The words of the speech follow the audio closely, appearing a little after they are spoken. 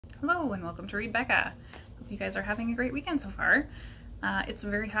Hello and welcome to Read Becca. Hope you guys are having a great weekend so far. It's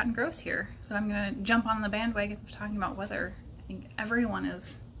very hot and gross here, so I'm gonna jump on the bandwagon of talking about weather. I think everyone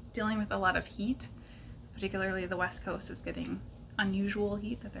is dealing with a lot of heat, particularly the West Coast is getting unusual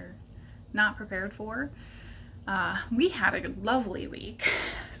heat that they're not prepared for. We had a lovely week,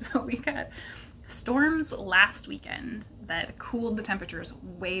 so we got storms last weekend that cooled the temperatures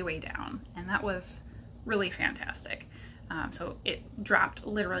way down, and that was really fantastic. So it dropped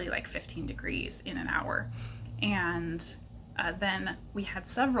literally like 15 degrees in an hour. And then we had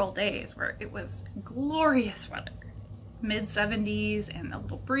several days where it was glorious weather, mid 70s and a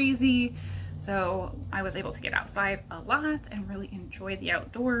little breezy. So I was able to get outside a lot and really enjoy the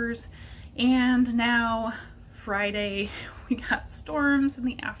outdoors. And now Friday, we got storms in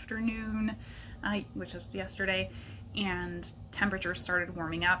the afternoon, which was yesterday, and temperatures started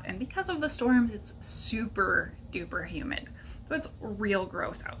warming up, and because of the storms it's super duper humid, so it's real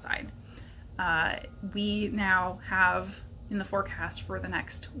gross outside. We now have in the forecast for the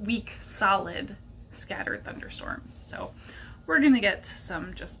next week solid scattered thunderstorms, so we're gonna get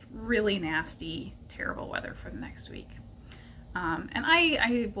some just really nasty, terrible weather for the next week. And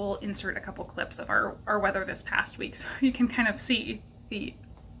I will insert a couple clips of our weather this past week so you can kind of see the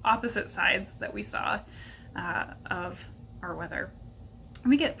opposite sides that we saw of our weather.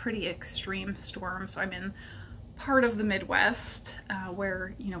 We get pretty extreme storms, so I'm in part of the Midwest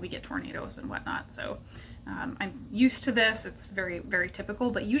where, you know, we get tornadoes and whatnot, so I'm used to this. It's very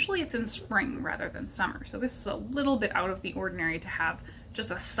typical, but usually it's in spring rather than summer, so this is a little bit out of the ordinary to have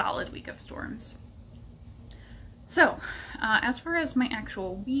just a solid week of storms. So as far as my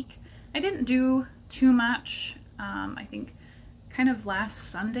actual week, I didn't do too much. I think kind of last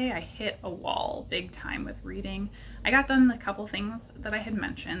Sunday I hit a wall big time with reading. I got done a couple things that I had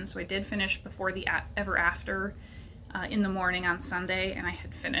mentioned, so I did finish Before the Ever After in the morning on Sunday, and I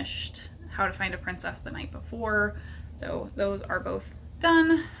had finished How to Find a Princess the night before, so those are both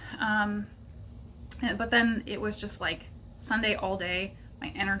done. But then it was just like Sunday all day,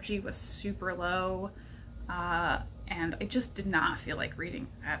 my energy was super low, and I just did not feel like reading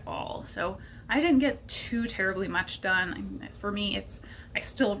at all. So I didn't get too terribly much done. I mean, for me, I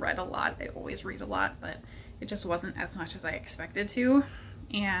still read a lot. I always read a lot, but it just wasn't as much as I expected to.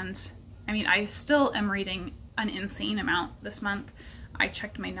 And I mean, I still am reading an insane amount this month. I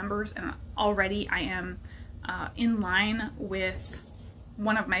checked my numbers and already I am in line with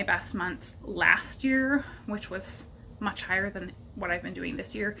one of my best months last year, which was much higher than what I've been doing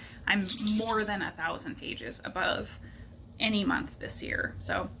this year. I'm more than 1,000 pages above any month this year.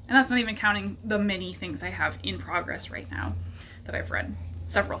 So, and that's not even counting the many things I have in progress right now that I've read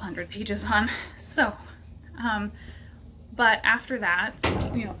several hundred pages on. So, but after that,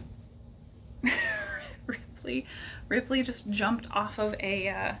 you know, Ripley just jumped off of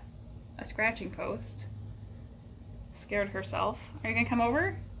a scratching post, scared herself. Are you gonna come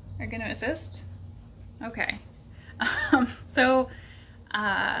over? Are you gonna assist? Okay. So,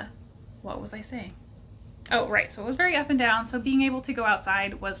 what was I saying? Oh, right, so it was very up and down, so being able to go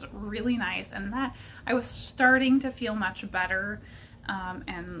outside was really nice, and that I was starting to feel much better,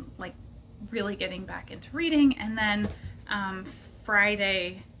 and like really getting back into reading. And then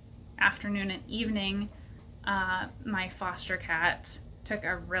Friday afternoon and evening, my foster cat took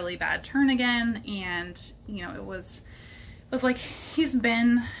a really bad turn again, and you know, it was like he's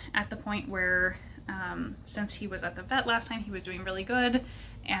been at the point where since he was at the vet last time, he was doing really good,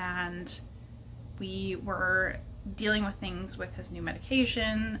 and we were dealing with things with his new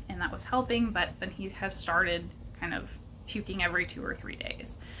medication, and that was helping, but then he has started kind of puking every 2 or 3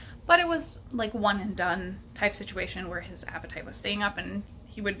 days. But it was like one and done type situation where his appetite was staying up, and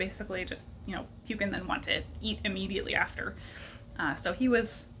he would basically just, you know, puke and then want to eat immediately after. So he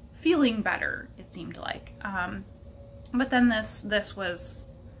was feeling better, it seemed like. But then this was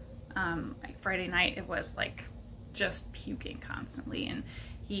like Friday night, it was like just puking constantly, and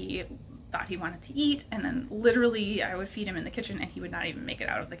he thought he wanted to eat, and then literally I would feed him in the kitchen and he would not even make it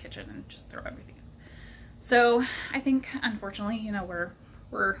out of the kitchen and just throw everything in. So I think, unfortunately, you know,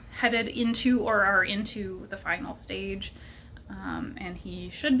 we're headed into or are into the final stage, and he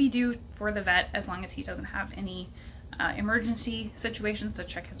should be due for the vet as long as he doesn't have any emergency situations to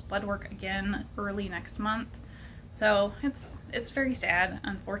check his blood work again early next month. So it's very sad,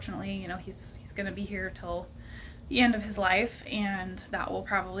 unfortunately. You know, he's gonna be here till the end of his life, and that will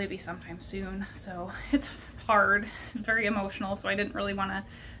probably be sometime soon. So it's hard, very emotional, so I didn't really want to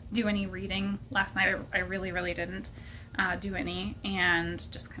do any reading last night. I really didn't do any,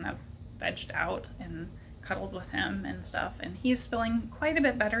 and just kind of vegged out and cuddled with him and stuff, and he's feeling quite a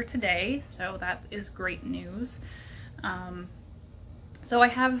bit better today, so that is great news. So I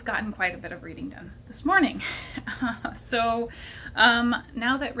have gotten quite a bit of reading done this morning. Now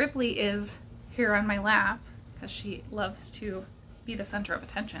that Ripley is here on my lap, because she loves to be the center of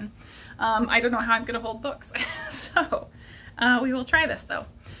attention, I don't know how I'm going to hold books. So we will try this though.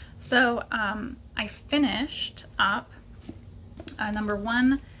 So I finished up number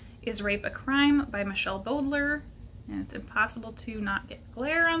 1 is Rape a Crime by Michelle Bowdler, and it's impossible to not get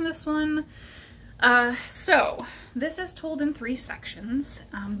glare on this one. So this is told in 3 sections,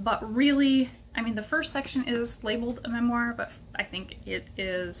 but really, I mean, the first section is labeled a memoir, but I think it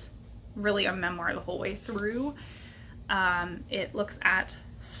is really a memoir the whole way through. It looks at,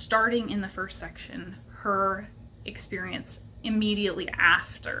 starting in the first section, her experience immediately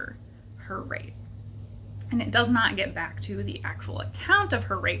after her rape. And it does not get back to the actual account of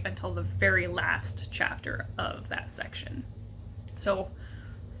her rape until the very last chapter of that section. So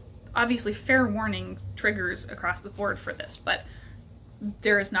obviously fair warning triggers across the board for this, but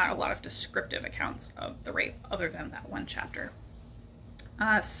there is not a lot of descriptive accounts of the rape other than that one chapter.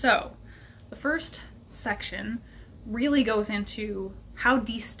 So the first section really goes into how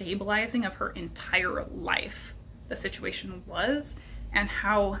destabilizing of her entire life the situation was, and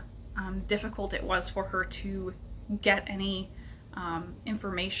how difficult it was for her to get any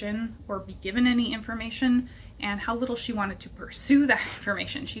information or be given any information, and how little she wanted to pursue that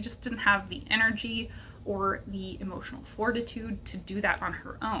information. She just didn't have the energy or the emotional fortitude to do that on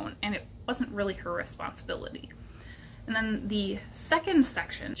her own, and it wasn't really her responsibility. And then the second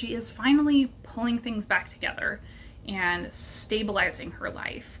section, she is finally pulling things back together and stabilizing her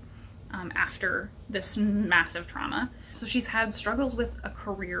life after this massive trauma. So she's had struggles with a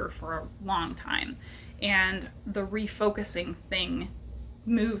career for a long time, and the refocusing thing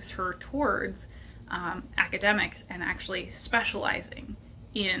moves her towards academics and actually specializing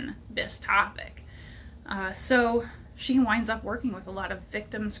in this topic. So she winds up working with a lot of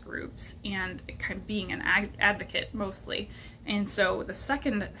victims groups and kind of being an advocate mostly. And so the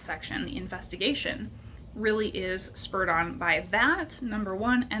second section, the investigation, really is spurred on by that, number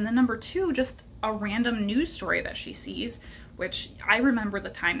 1, and then number 2, just a random news story that she sees, which I remember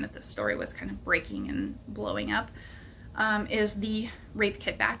the time that this story was kind of breaking and blowing up, is the rape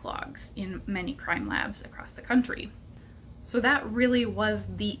kit backlogs in many crime labs across the country. So that really was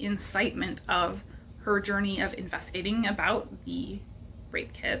the incitement of her journey of investigating about the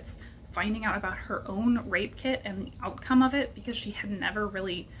rape kits, finding out about her own rape kit and the outcome of it, because she had never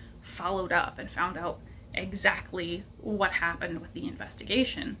really followed up and found out exactly what happened with the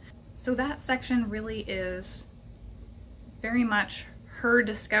investigation. So that section really is very much her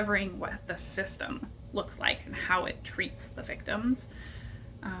discovering what the system looks like and how it treats the victims.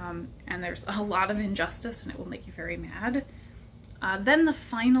 And there's a lot of injustice, and it will make you very mad. Then the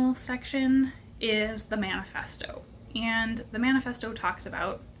final section is the manifesto. And the manifesto talks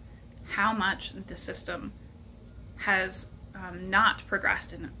about how much the system has not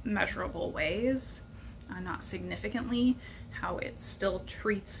progressed in measurable ways, not significantly, how it still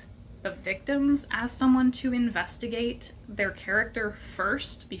treats the victims as someone to investigate their character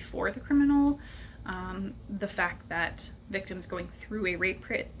first before the criminal. The fact that victims going through a rape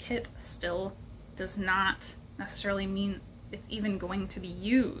kit still does not necessarily mean it's even going to be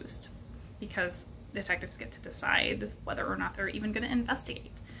used, because detectives get to decide whether or not they're even going to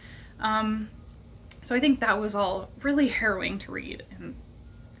investigate. So I think that was all really harrowing to read and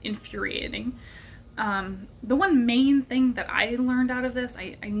infuriating. The one main thing that I learned out of this,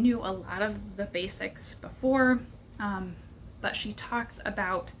 I knew a lot of the basics before, but she talks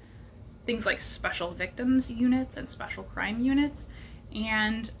about things like special victims units and special crime units,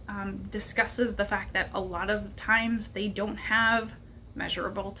 and discusses the fact that a lot of times they don't have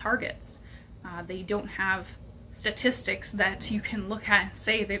measurable targets. They don't have statistics that you can look at and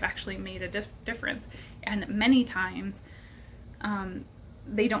say they've actually made a difference. And many times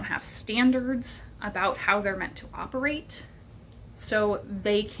they don't have standards about how they're meant to operate. So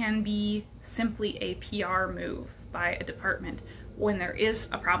they can be simply a PR move by a department when there is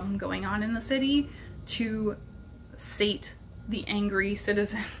a problem going on in the city to sate the angry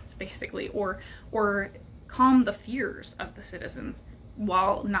citizens, basically, or calm the fears of the citizens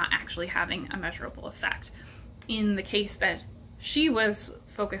while not actually having a measurable effect. In the case that she was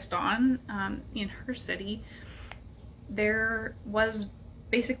focused on in her city, there was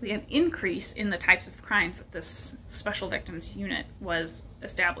basically an increase in the types of crimes that this special victims unit was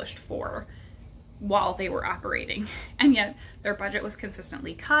established for while they were operating, and yet their budget was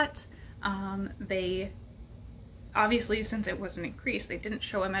consistently cut. They obviously, since it was an increase, they didn't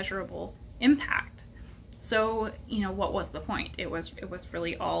show a measurable impact. So, you know, what was the point? It was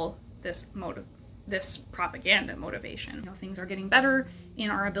really all this this propaganda motivation. You know, things are getting better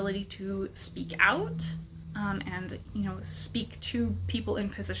in our ability to speak out and, you know, speak to people in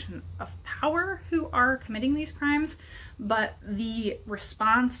position of power who are committing these crimes, but the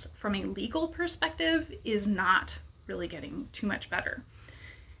response from a legal perspective is not really getting too much better.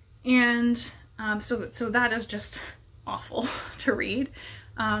 And so that is just awful to read.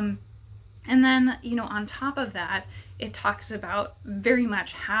 And then, you know, on top of that, it talks about very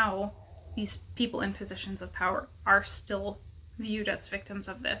much how these people in positions of power are still viewed as victims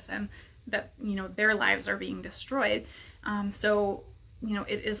of this, and that, you know, their lives are being destroyed. So, you know,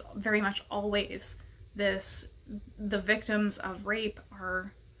 it is very much always this, the victims of rape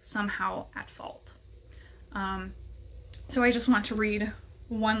are somehow at fault. So I just want to read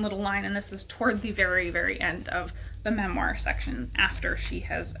one little line, and this is toward the very, very end of the memoir section, after she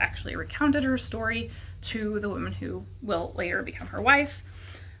has actually recounted her story to the woman who will later become her wife.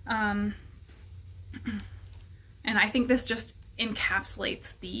 And I think this just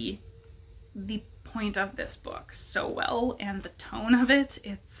encapsulates the point of this book so well, and the tone of it.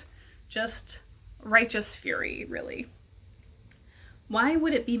 It's just righteous fury, really. Why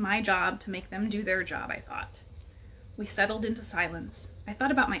would it be my job to make them do their job, I thought. We settled into silence. I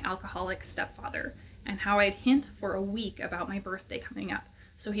thought about my alcoholic stepfather and how I'd hint for a week about my birthday coming up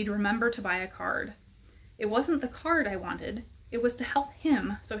so he'd remember to buy a card. It wasn't the card I wanted. It was to help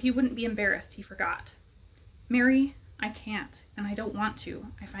him so he wouldn't be embarrassed he forgot. Mary, I can't, and I don't want to,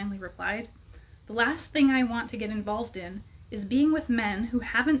 I finally replied. The last thing I want to get involved in is being with men who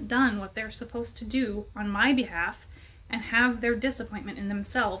haven't done what they're supposed to do on my behalf and have their disappointment in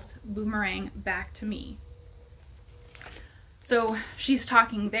themselves boomerang back to me. So she's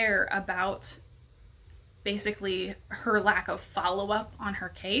talking there about basically her lack of follow-up on her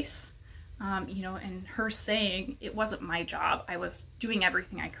case, you know, and her saying it wasn't my job. I was doing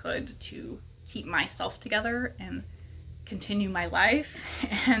everything I could to keep myself together and continue my life,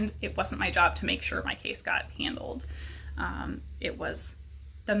 and it wasn't my job to make sure my case got handled. It was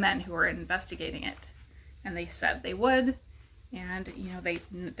the men who were investigating it, and they said they would, and, you know, they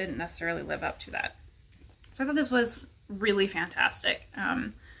didn't necessarily live up to that. So I thought this was really fantastic.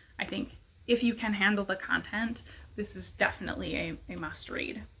 I think if you can handle the content, this is definitely a must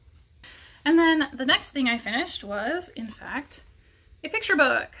read. And then the next thing I finished was, in fact, a picture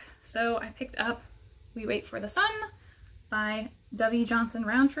book. So I picked up We Wait for the Sun by Dovey, Johnson,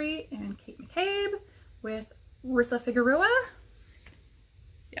 Roundtree, and Kate McCabe with Raissa Figueroa.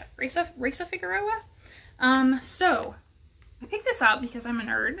 Yeah, Raissa Figueroa. So I picked this up because I'm a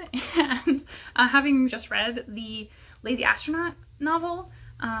nerd, and having just read the Lady Astronaut novel,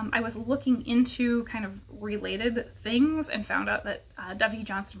 I was looking into kind of related things and found out that Dovey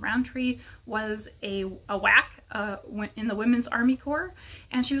Johnson Roundtree was a WAC in the Women's Army Corps,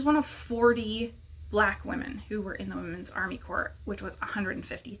 and she was one of 40 Black women who were in the Women's Army Corps, which was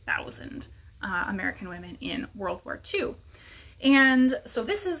 150,000 American women in World War II. And so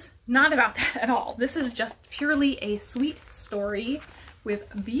this is not about that at all. This is just purely a sweet story with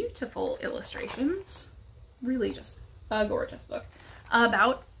beautiful illustrations. Really just a gorgeous book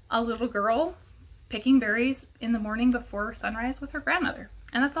about a little girl picking berries in the morning before sunrise with her grandmother.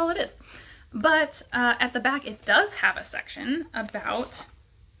 And that's all it is. But at the back, it does have a section about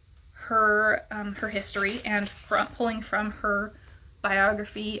her history, and pulling from her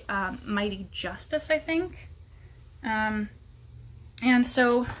biography, Mighty Justice, I think. And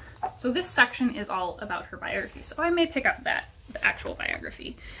so this section is all about her biography. So I may pick up the actual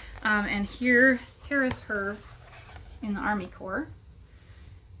biography. And here is her in the Army Corps.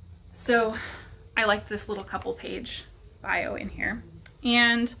 So I like this little couple page bio in here.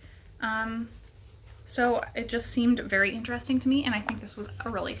 And so it just seemed very interesting to me, and I think this was a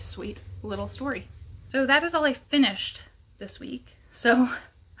really sweet little story. So that is all I finished this week. So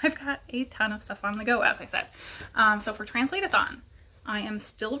I've got a ton of stuff on the go, as I said. So for Translate-a-thon, I am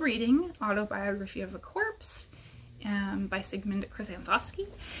still reading Autobiography of a Corpse by Sigizmund Krzhizhanovsky,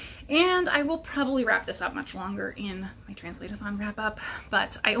 and I will probably wrap this up much longer in my Translate-a-thon wrap-up,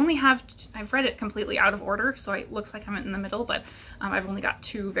 but I've read it completely out of order, so it looks like I'm in the middle, but I've only got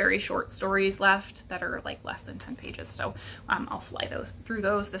 2 very short stories left that are like less than 10 pages, so I'll fly through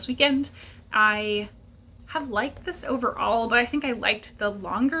those this weekend. I have liked this overall, but I think I liked the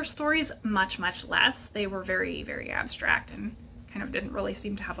longer stories much, much less. They were very, very abstract and kind of didn't really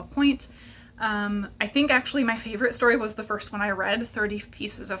seem to have a point. I think actually my favorite story was the first one I read, 30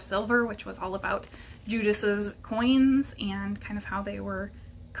 Pieces of Silver, which was all about Judas's coins and kind of how they were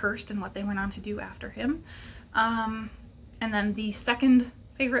cursed and what they went on to do after him. And then the second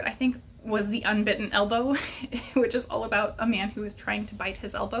favorite, I think, was The Unbitten Elbow, which is all about a man who is trying to bite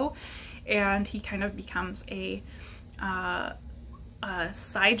his elbow. and he kind of becomes a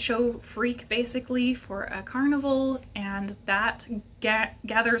sideshow freak basically for a carnival, and that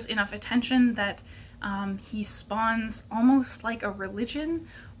gathers enough attention that he spawns almost like a religion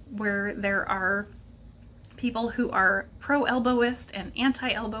where there are people who are pro-elbowist and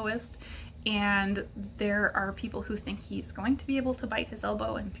anti-elbowist, and there are people who think he's going to be able to bite his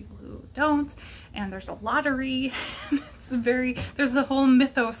elbow and people who don't, and there's a lottery. There's a whole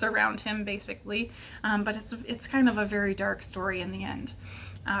mythos around him basically, but it's kind of a very dark story in the end.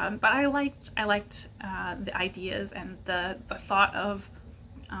 But I liked the ideas and the thought of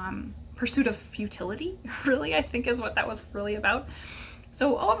pursuit of futility, really, I think is what that was really about.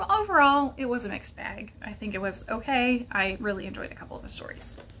 So overall, it was a mixed bag. I think it was okay. I really enjoyed a couple of the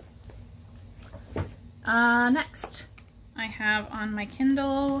stories. Next, I have on my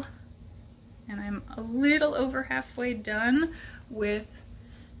Kindle, and I'm a little over halfway done with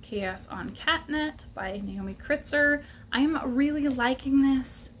Chaos on CatNet by Naomi Kritzer. I'm really liking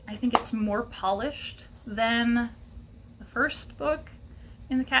this. I think it's more polished than the first book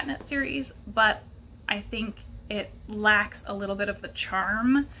in the CatNet series, but I think it lacks a little bit of the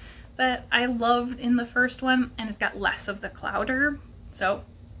charm that I loved in the first one, and it's got less of the clouder. So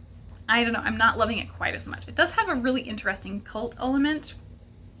I don't know, I'm not loving it quite as much. It does have a really interesting cult element.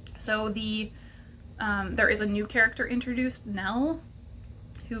 So there is a new character introduced, Nell,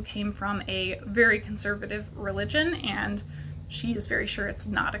 who came from a very conservative religion, and she is very sure it's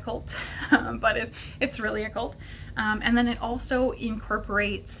not a cult, but it's really a cult. And then it also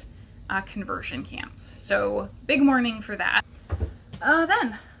incorporates conversion camps. So big warning for that.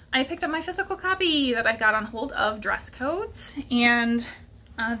 Then I picked up my physical copy that I got on hold of Dress Codes, and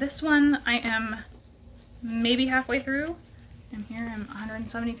this one I am maybe halfway through. I'm here, I'm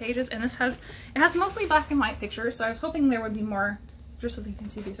 170 pages, and it has mostly black and white pictures, so I was hoping there would be more. Just as you can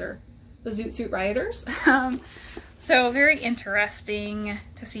see, these are the Zoot Suit Rioters. So very interesting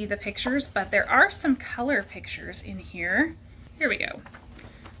to see the pictures, but there are some color pictures in here. Here we go.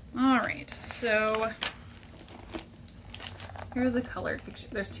 All right, so here's the colored picture.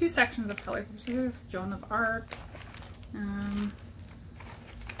 There's two sections of colored pictures. Here's Joan of Arc.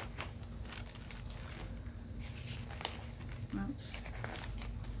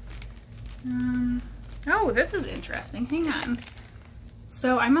 Oh, this is interesting. Hang on.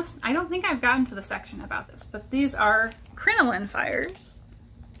 So I don't think I've gotten to the section about this, but these are crinoline fires.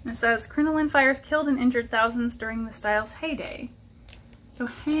 And it says, crinoline fires killed and injured thousands during the style's heyday. So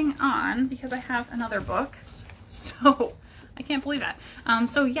hang on, because I have another book. So I can't believe that.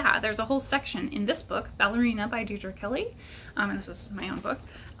 So yeah, there's a whole section in this book, Ballerina by Deirdre Kelly, and this is my own book,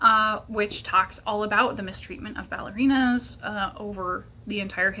 which talks all about the mistreatment of ballerinas over the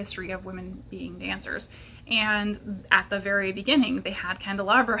entire history of women being dancers. And at the very beginning, they had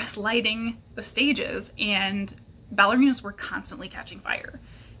candelabras lighting the stages, and ballerinas were constantly catching fire.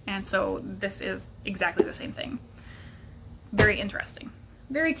 And so this is exactly the same thing. Very interesting.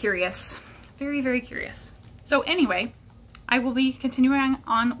 Very curious. Very, very curious. So anyway, I will be continuing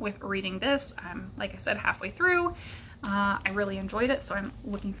on with reading this. I'm, like I said, halfway through. I really enjoyed it, so I'm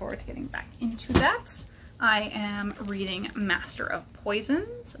looking forward to getting back into that. I am reading Master of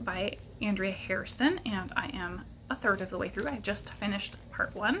Poisons by Andrea Hairston, and I am a third of the way through. I just finished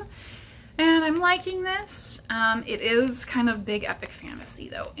part 1, and I'm liking this. It is kind of big epic fantasy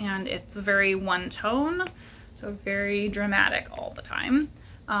though, and it's very one tone, so very dramatic all the time.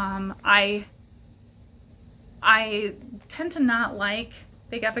 I tend to not like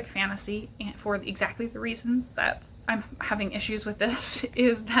big epic fantasy, and for exactly the reasons that I'm having issues with this,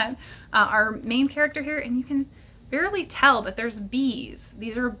 is that our main character here, and you can barely tell, but there's bees.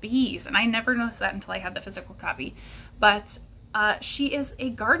 These are bees, and I never noticed that until I had the physical copy. But she is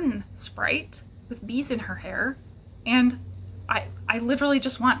a garden sprite with bees in her hair, and I literally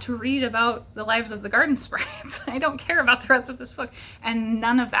just want to read about the lives of the garden sprites. I don't care about the rest of this book, and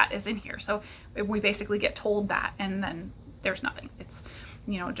none of that is in here. So we basically get told that, and then there's nothing. It's,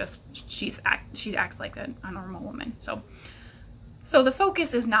 you know, just she acts like a normal woman. So the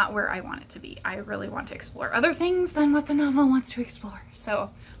focus is not where I want it to be. I really want to explore other things than what the novel wants to explore. So,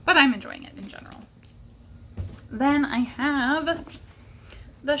 but I'm enjoying it in general. Then I have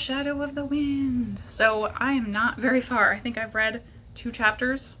The Shadow of the Wind. So I am not very far. I think I've read 2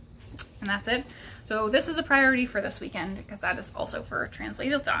 chapters and that's it. So this is a priority for this weekend because that is also for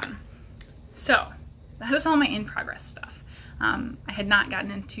Translator-thon. So that is all my in-progress stuff. I had not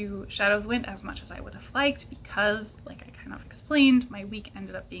gotten into Shadow of the Wind as much as I would have liked because, like I kind of explained, my week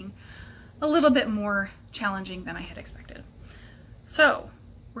ended up being a little bit more challenging than I had expected. So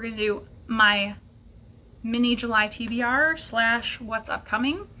we're going to do my mini July TBR / what's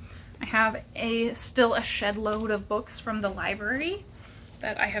upcoming. I have still a shed load of books from the library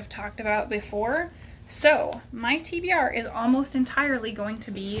that I have talked about before. So my TBR is almost entirely going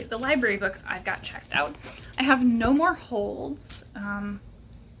to be the library books I've got checked out. I have no more holds,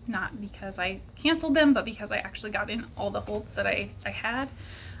 not because I canceled them, but because I actually got in all the holds that I had.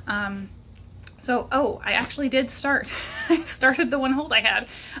 I actually did start. I started the one hold I had.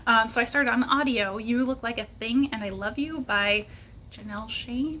 So I started on audio, You Look Like a Thing and I Love You by Janelle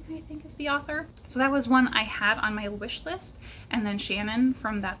Shane, I think is the author. So that was one I had on my wish list, and then Shannon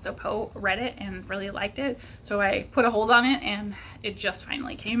from That's So Poe read it and really liked it. So I put a hold on it and it just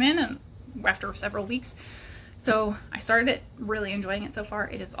finally came in, and after several weeks. So I started it, really enjoying it so far.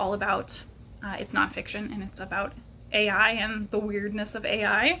 It is all about, it's nonfiction and it's about AI and the weirdness of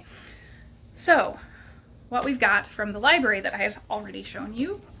AI. So what we've got from the library that I have already shown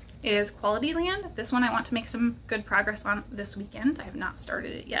you is Quality Land. This one I want to make some good progress on this weekend. I have not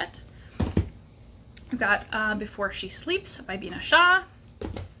started it yet. I've got Before She Sleeps by Bina Shah.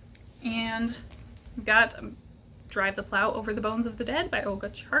 And we've got Drive the Plow Over the Bones of the Dead by Olga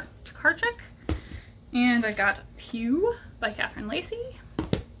Tokarczuk. And I've got Pew by Catherine Lacey.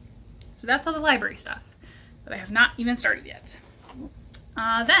 So that's all the library stuff that I have not even started yet.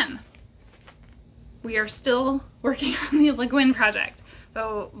 Then we are still working on the Le Guin project.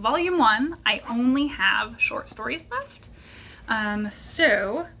 So volume 1, I only have short stories left.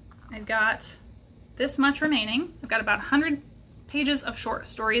 So I've got this much remaining. I've got about 100 pages of short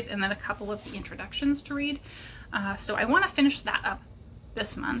stories and then a couple of the introductions to read. So I want to finish that up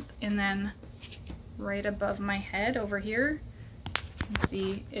this month. And then right above my head over here, you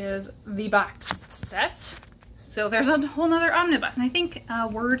see, is the box set. So there's a whole nother omnibus. And I think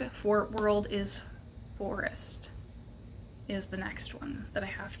word for world is forest is the next one that I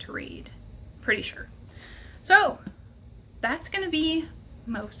have to read. Pretty sure. So that's gonna be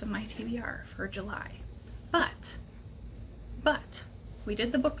most of my TBR for July. But we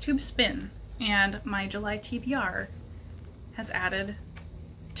did the Booktube Spin, and my July TBR has added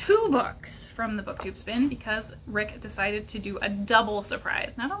 2 books from the Booktube Spin because Rick decided to do a double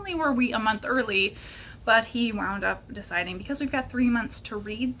surprise. Not only were we a month early, but he wound up deciding, because we've got 3 months to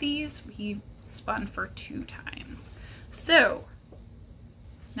read these, he spun for 2 times. So,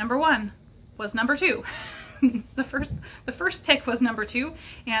 number 1 was number 2. The first pick was number 2,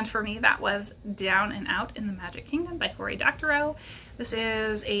 and for me that was Down and Out in the Magic Kingdom by Cory Doctorow. This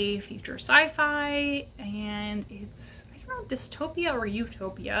is a future sci-fi, and it's, I don't know, dystopia or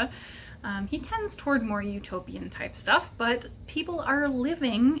utopia. He tends toward more utopian type stuff, but people are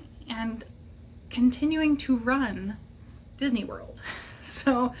living and continuing to run Disney World.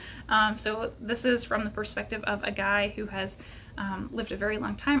 So this is from the perspective of a guy who has lived a very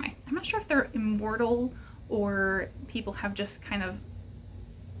long time. I'm not sure if they're immortal or people have just kind of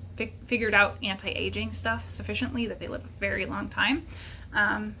figured out anti-aging stuff sufficiently that they live a very long time.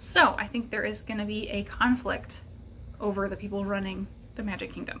 So I think there is going to be a conflict over the people running the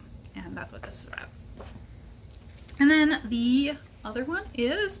Magic Kingdom, and that's what this is about. And then the other one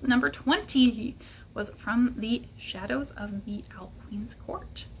is number 20, was from the Shadows of the Alqueen's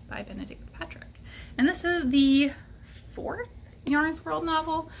Court by Benedict Patrick. And this is the 4th Yarn's World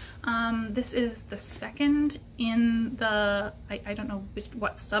novel. This is the 2nd in the, I don't know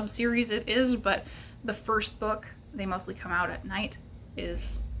what sub-series it is, but the first book, they mostly come out at night,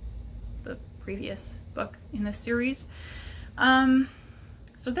 is the previous book in this series.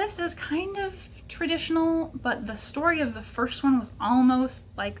 So this is kind of traditional, but the story of the first one was almost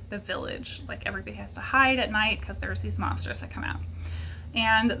like The Village. Like everybody has to hide at night because there's these monsters that come out.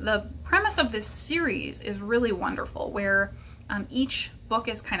 And the premise of this series is really wonderful, where each book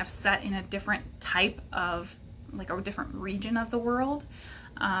is kind of set in a different type of, like a different region of the world.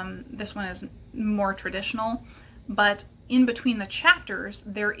 This one is more traditional, but in between the chapters,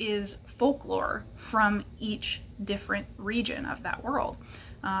 there is folklore from each different region of that world.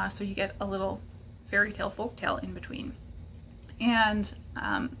 So you get a little fairy tale, folktale in between. And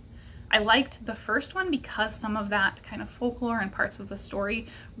I liked the first one because some of that kind of folklore and parts of the story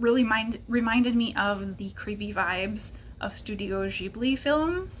really reminded me of the creepy vibes of Studio Ghibli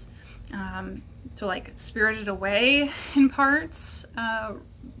films. So like Spirited Away in parts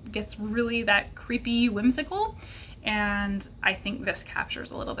gets really that creepy, whimsical, and I think this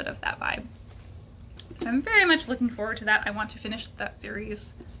captures a little bit of that vibe. So I'm very much looking forward to that. I want to finish that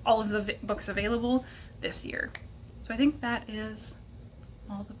series, all of the books available this year. So I think that is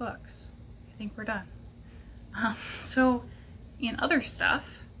all the books. I think we're done. So in other stuff,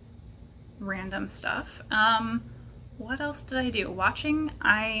 random stuff, what else did I do? Watching,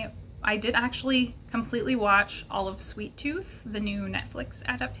 I I did actually completely watch all of Sweet Tooth, the new Netflix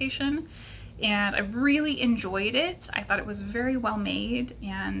adaptation, and I really enjoyed it. I thought it was very well made,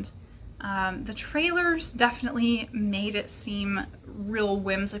 and the trailers definitely made it seem real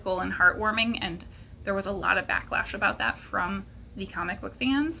whimsical and heartwarming, and there was a lot of backlash about that from the comic book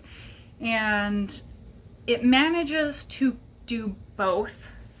fans. And it manages to do both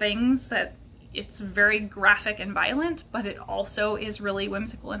things, that it's very graphic and violent, but it also is really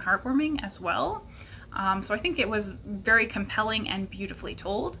whimsical and heartwarming as well. So I think it was very compelling and beautifully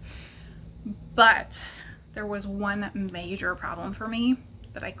told. But there was one major problem for me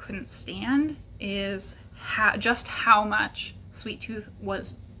that I couldn't stand, is just how much Sweet Tooth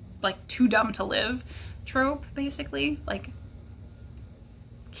was like too dumb to live trope, basically. Like,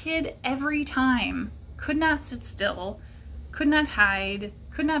 kid every time could not sit still, could not hide,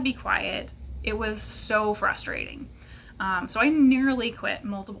 could not be quiet. It was so frustrating. So I nearly quit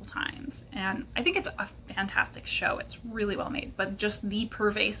multiple times, and I think it's a fantastic show. It's really well made, but just the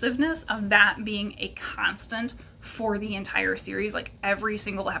pervasiveness of that being a constant for the entire series, like every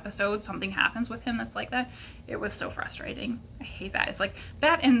single episode something happens with him that's like that, it was so frustrating. I hate that. It's like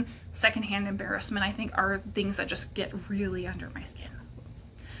that and secondhand embarrassment, I think, are things that just get really under my skin.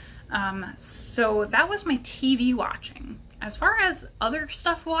 So that was my TV watching. As far as other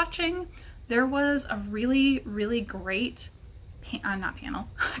stuff watching, there was a really, really great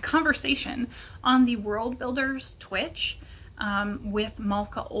conversation on the World Builders Twitch with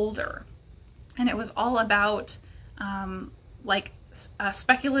Malka Older. And it was all about like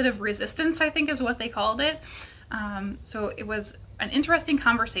speculative resistance, I think is what they called it. So it was an interesting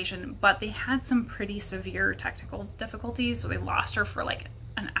conversation, but they had some pretty severe technical difficulties. So they lost her for like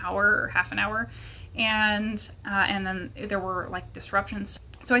an hour or half an hour. And then there were like disruptions.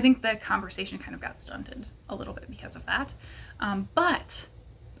 So I think the conversation kind of got stunted a little bit because of that. But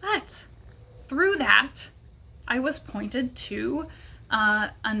through that, I was pointed to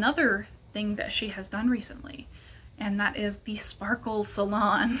another thing that she has done recently, and that is the sparkle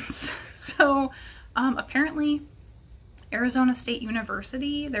salons. So apparently Arizona State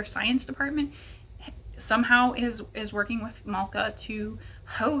University, their science department, somehow is working with Malka to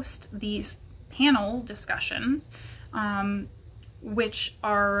host these panel discussions, which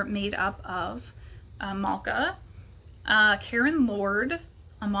are made up of Malka, Karen Lord,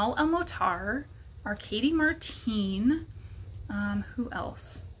 Amal El-Motar, Arcady Martine, who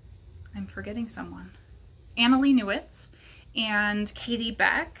else? I'm forgetting someone. Annalie Newitz, and Katie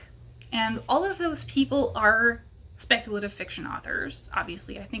Beck. And all of those people are speculative fiction authors.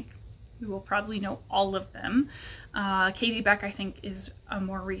 Obviously, I think we will probably know all of them. Katie Beck, I think, is a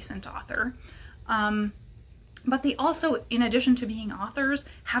more recent author. But they also, in addition to being authors,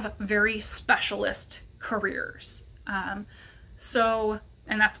 have very specialist careers. And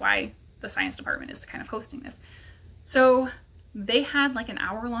that's why the science department is kind of hosting this. So they had like an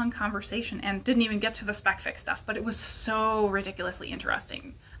hour-long conversation and didn't even get to the spec fic stuff, but it was so ridiculously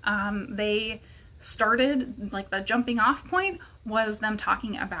interesting. They started, like, the jumping off point was them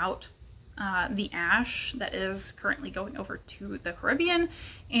talking about the ash that is currently going over to the Caribbean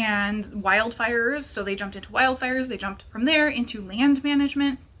and wildfires. So they jumped into wildfires, they jumped from there into land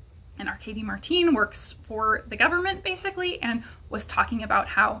management, and Arcady Martine works for the government basically, and was talking about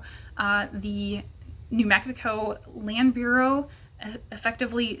how the New Mexico Land Bureau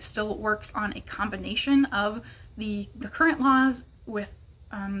effectively still works on a combination of the current laws with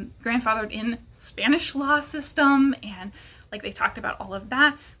grandfathered in Spanish law system, and like they talked about all of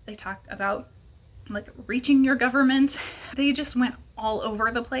that. They talked about like reaching your government. They just went all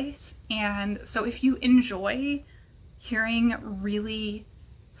over the place. And so if you enjoy hearing really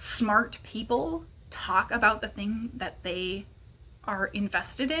smart people talk about the thing that they are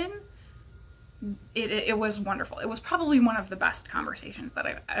invested in, it was wonderful. It was probably one of the best conversations that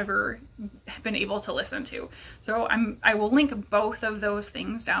I've ever been able to listen to. So I will link both of those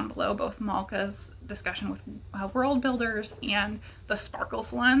things down below, both Malka's discussion with World Builders and the Sparkle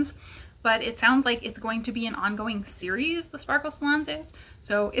Salons. But it sounds like it's going to be an ongoing series, the Sparkle Salons is.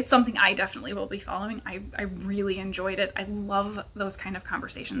 So it's something I definitely will be following. I really enjoyed it. I love those kind of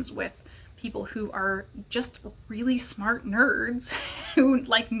conversations with people who are just really smart nerds who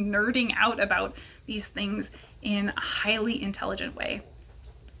like nerding out about these things in a highly intelligent way.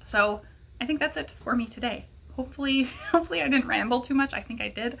 So I think that's it for me today. Hopefully I didn't ramble too much. I think I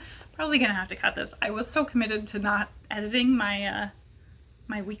did. Probably gonna have to cut this. I was so committed to not editing my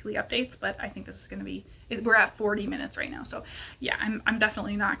my weekly updates, but I think this is gonna be, we're at 40 minutes right now. So yeah, I'm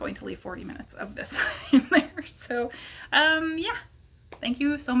definitely not going to leave 40 minutes of this in there. So yeah. Thank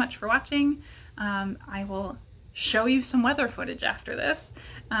you so much for watching. I will show you some weather footage after this.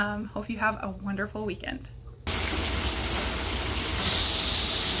 Hope you have a wonderful weekend.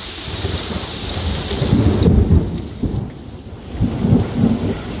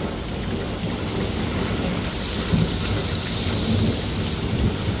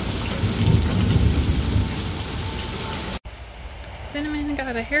 Cinnamon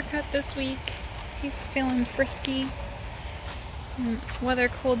got a haircut this week. He's feeling frisky. And weather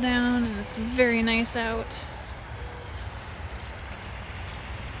cooled down and it's very nice out.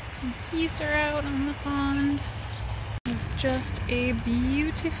 And geese are out on the pond. It's just a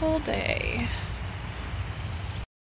beautiful day.